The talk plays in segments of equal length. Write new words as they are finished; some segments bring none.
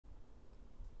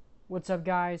What's up,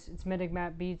 guys? It's Medic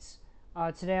Matt Beats.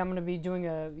 Today I'm going to be doing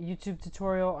a YouTube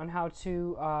tutorial on how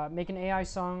to make an AI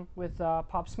song with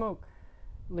Pop Smoke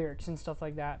lyrics and stuff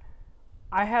like that.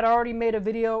 I had already made a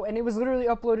video and it was literally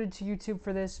uploaded to YouTube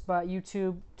for this, but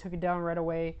YouTube took it down right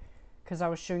away because I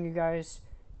was showing you guys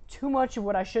too much of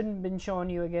what I shouldn't have been showing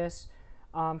you, I guess.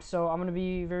 So I'm going to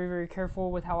be very, very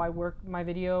careful with how I work my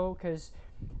video because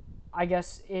I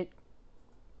guess it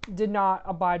did not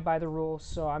abide by the rules,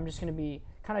 so I'm just going to be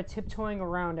kind of tiptoeing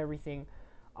around everything.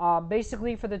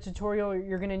 Basically, for the tutorial,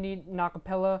 you're going to need an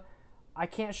acapella. I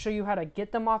can't show you how to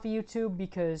get them off of YouTube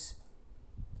because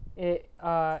it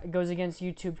goes against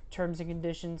YouTube terms and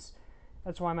conditions.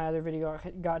 That's why my other video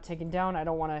got taken down. I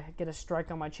don't want to get a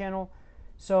strike on my channel.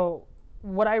 So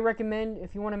what I recommend,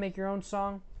 if you want to make your own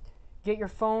song, get your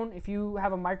phone. If you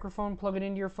have a microphone, plug it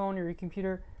into your phone or your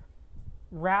computer.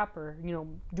 Rap or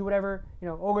do whatever,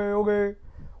 okay,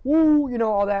 woo,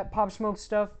 all that Pop Smoke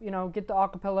stuff. Get the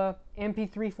acapella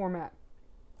MP3 format.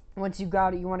 Once you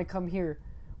got it, you want to come here.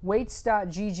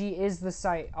 Weights.gg is the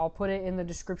site. I'll put it in the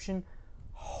description.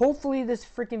 Hopefully this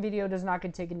freaking video does not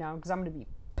get taken down because I'm gonna be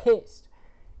pissed.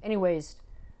 Anyways,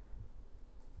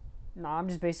 I'm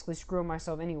just basically screwing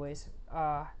myself. Anyways,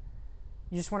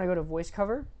 you just want to go to voice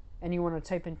cover and you want to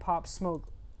type in Pop Smoke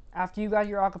after you got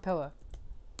your acapella.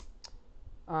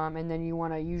 And then you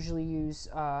want to usually use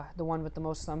the one with the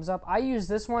most thumbs up. I use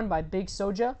this one by Big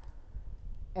Soja.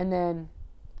 And then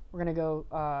we're going to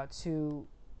go to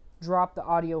drop the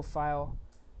audio file.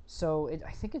 So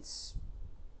I think it's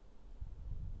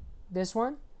this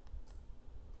one.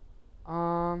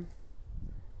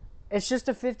 It's just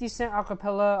a 50-cent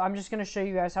acapella. I'm just going to show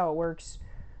you guys how it works.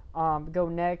 Go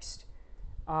next.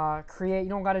 Create. You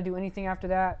don't got to do anything after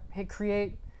that. Hit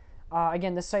create.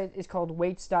 Again, the site is called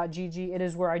weights.gg. It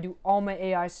is where I do all my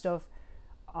AI stuff.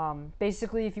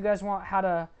 Basically, if you guys want how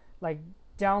to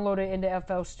download it into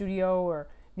FL Studio or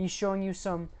me showing you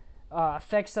some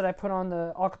effects that I put on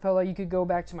the acapella, you could go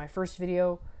back to my first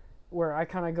video where I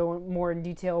kind of go more in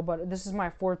detail. But this is my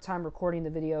 4th time recording the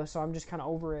video, so I'm just kind of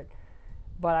over it.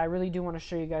 But I really do want to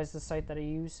show you guys the site that I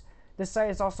use. This site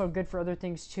is also good for other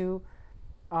things too.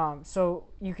 So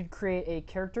you could create a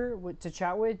character to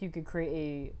chat with. You could create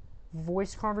a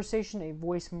voice conversation, a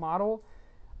voice model,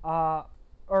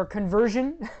 or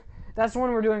conversion. That's the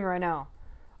one we're doing right now.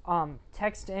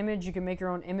 Text to image, you can make your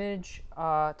own image.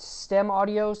 Stem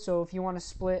audio, so if you want to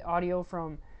split audio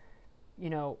from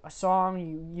a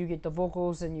song, you get the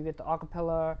vocals and you get the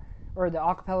acapella, or the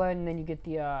acapella and then you get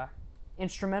the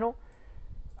instrumental.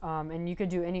 And you could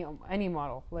do any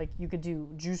model. Like you could do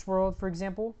Juice WRLD, for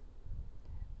example.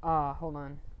 Hold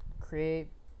on, create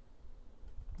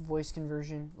voice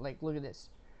conversion. Look at this,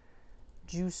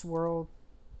 Juice WRLD.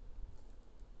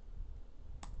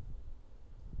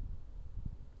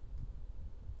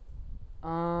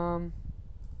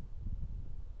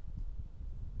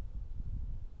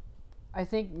 I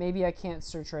think maybe I can't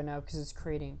search right now because it's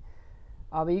creating.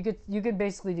 But you could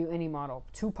basically do any model.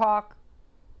 Tupac.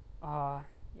 Yeah,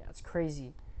 it's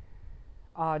crazy.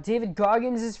 David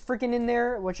Goggins is freaking in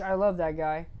there, which I love that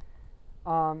guy.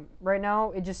 Right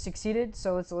now it just succeeded,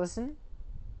 so let's listen.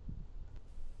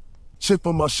 Chip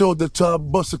on my shoulder, top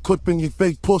bust a clip in your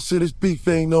fake pussy, this beef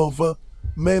ain't over.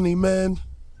 Many men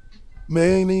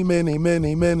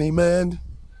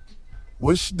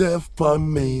wish death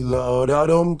upon me, Lord. I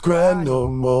don't cry no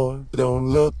more, don't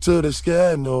look to the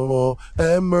sky no more,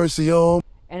 have mercy on.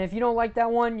 And if you don't like that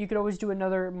one, you could always do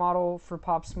another model for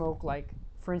Pop Smoke. Like,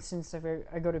 for instance, if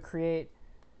I go to create,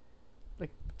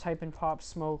 type in Pop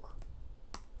Smoke,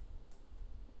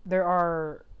 there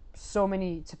are so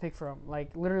many to pick from.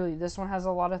 Literally, this one has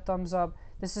a lot of thumbs up.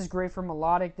 This is great for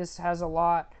melodic. This has a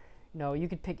lot. You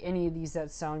could pick any of these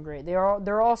that sound great.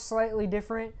 They're all slightly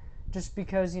different, just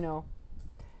because you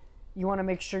want to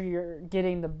make sure you're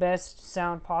getting the best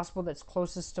sound possible that's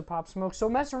closest to Pop Smoke. So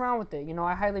mess around with it.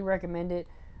 I highly recommend it.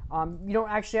 You don't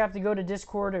actually have to go to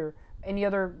Discord or any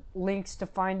other links to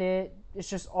find it. It's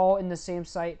just all in the same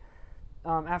site.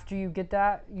 After you get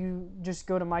that, you just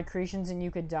go to My Creations and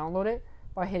you could download it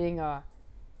by hitting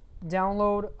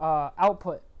download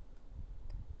output.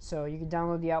 So you can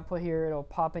download the output here. It'll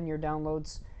pop in your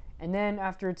downloads. And then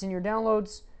after it's in your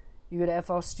downloads, you go to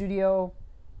FL Studio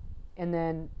and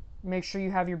then make sure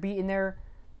you have your beat in there.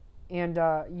 And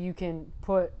you can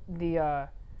put the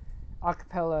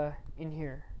acapella in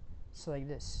here. So like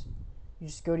this. You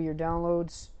just go to your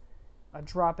downloads,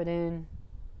 drop it in.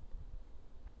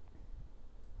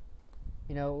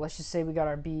 Let's just say we got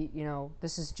our beat.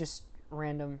 This is just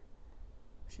random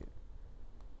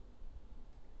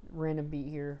beat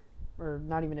here, or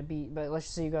not even a beat, but let's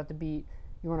just say you got the beat.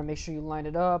 You want to make sure you line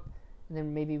it up and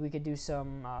then maybe we could do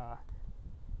some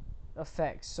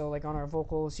effects. So like on our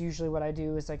vocals, usually what I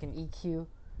do is like an EQ. You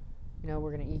know,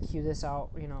 we're gonna EQ this out.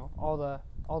 You know, all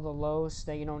the lows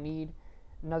that you don't need.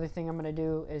 Another thing I'm gonna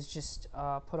do is just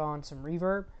put on some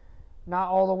reverb, not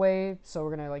all the way. So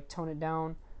we're gonna like tone it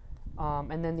down.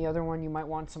 And then the other one, you might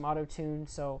want some auto tune.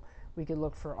 So we could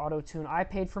look for auto tune. I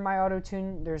paid for my auto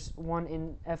tune. There's one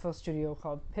in FL Studio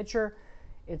called Pitcher.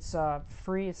 It's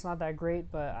free. It's not that great,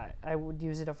 but I would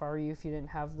use it if I were you. If you didn't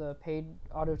have the paid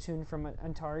auto tune from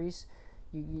Antares,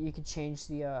 you could change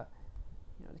the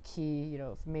the key,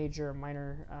 major,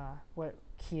 minor, what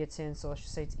key it's in. So let's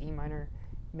just say it's E minor.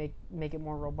 Make it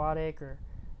more robotic, or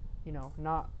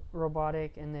not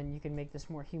robotic, and then you can make this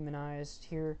more humanized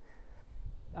here.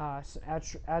 So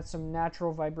add some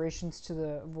natural vibrations to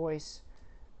the voice.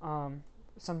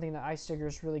 Something that iStigger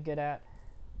is really good at.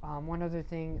 One other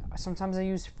thing, sometimes I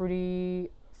use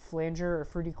Fruity Flanger or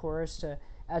Fruity Chorus to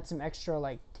add some extra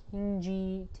like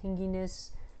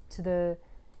tinginess to the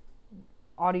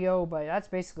audio, but that's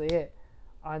basically it.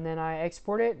 And then I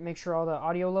export it, make sure all the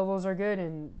audio levels are good,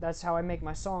 and that's how I make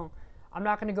my song. I'm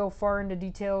not going to go far into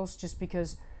details just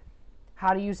because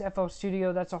how to use FL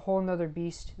Studio, that's a whole nother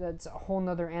beast. That's a whole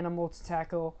nother animal to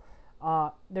tackle.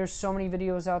 There's so many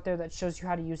videos out there that shows you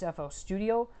how to use FL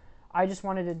Studio. I just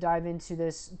wanted to dive into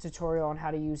this tutorial on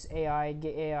how to use AI,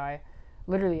 get AI.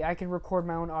 Literally, I can record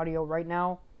my own audio right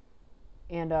now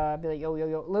and be like, yo, yo,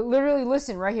 yo. Literally,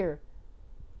 listen right here.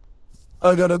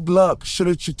 I got a Glock, shoot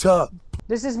at your top.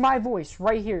 This is my voice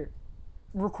right here,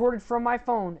 recorded from my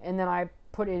phone, and then I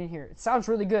put it in here. It sounds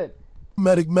really good.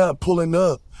 Matic map pulling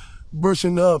up,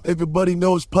 bursting up. Everybody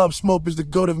knows Pop Smoke is the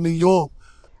goat of New York.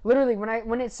 Literally,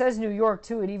 when it says New York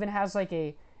too, it even has like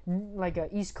a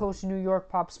East Coast New York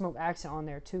Pop Smoke accent on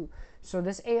there too. So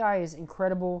this AI is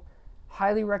incredible.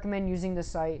 Highly recommend using the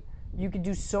site. You could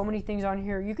do so many things on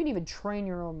here. You can even train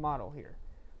your own model here.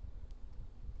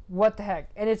 What the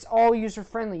heck? And it's all user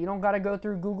friendly. You don't got to go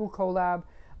through Google Colab.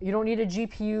 You don't need a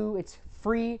GPU. It's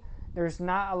free. There's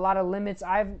not a lot of limits.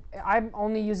 I'm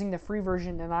only using the free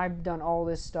version, and I've done all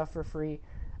this stuff for free.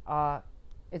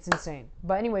 It's insane.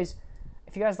 But anyways,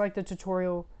 if you guys like the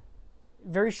tutorial,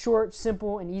 very short,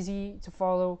 simple, and easy to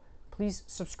follow, please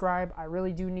subscribe. I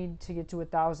really do need to get to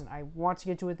 1,000. I want to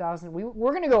get to 1,000.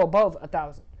 We're gonna go above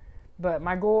 1,000, but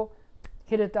my goal,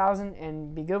 hit 1,000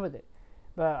 and be good with it.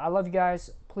 But I love you guys.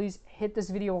 Please hit this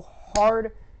video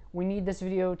hard. We need this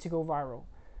video to go viral.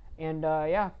 And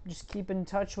yeah, just keep in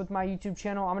touch with my YouTube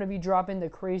channel. I'm going to be dropping the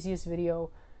craziest video,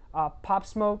 Pop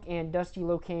Smoke and Dusty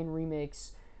Locane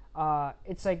remix.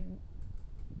 It's like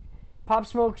Pop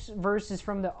Smoke's verse is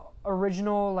from the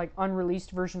original, like,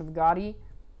 unreleased version of Gotti.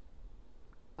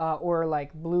 Or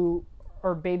like Blue,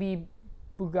 or Baby,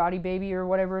 Bugatti Baby, or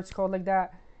whatever it's called, like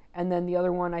that. And then the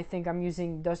other one, I think I'm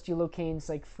using Dusty Locane's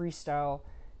like freestyle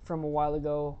from a while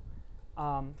ago,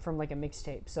 from like a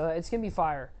mixtape. So it's gonna be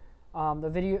fire.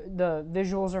 The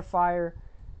visuals are fire.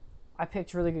 I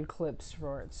picked really good clips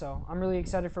for it, so I'm really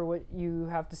excited for what you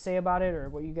have to say about it, or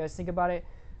what you guys think about it.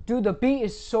 Dude, the beat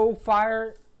is so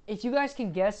fire. If you guys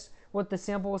can guess what the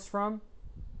sample is from,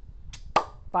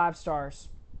 5 stars.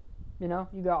 You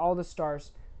got all the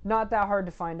stars. Not that hard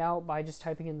to find out by just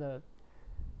typing in the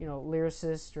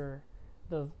lyricist, or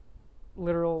the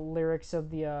literal lyrics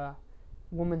of the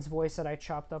woman's voice that I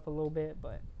chopped up a little bit,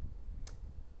 but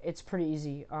it's pretty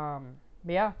easy. But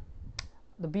yeah,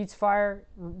 the beat's fire.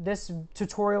 This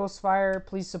tutorial is fire.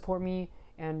 Please support me,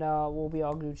 and we'll be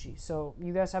all Gucci. So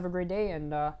you guys have a great day,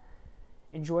 and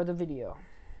enjoy the video.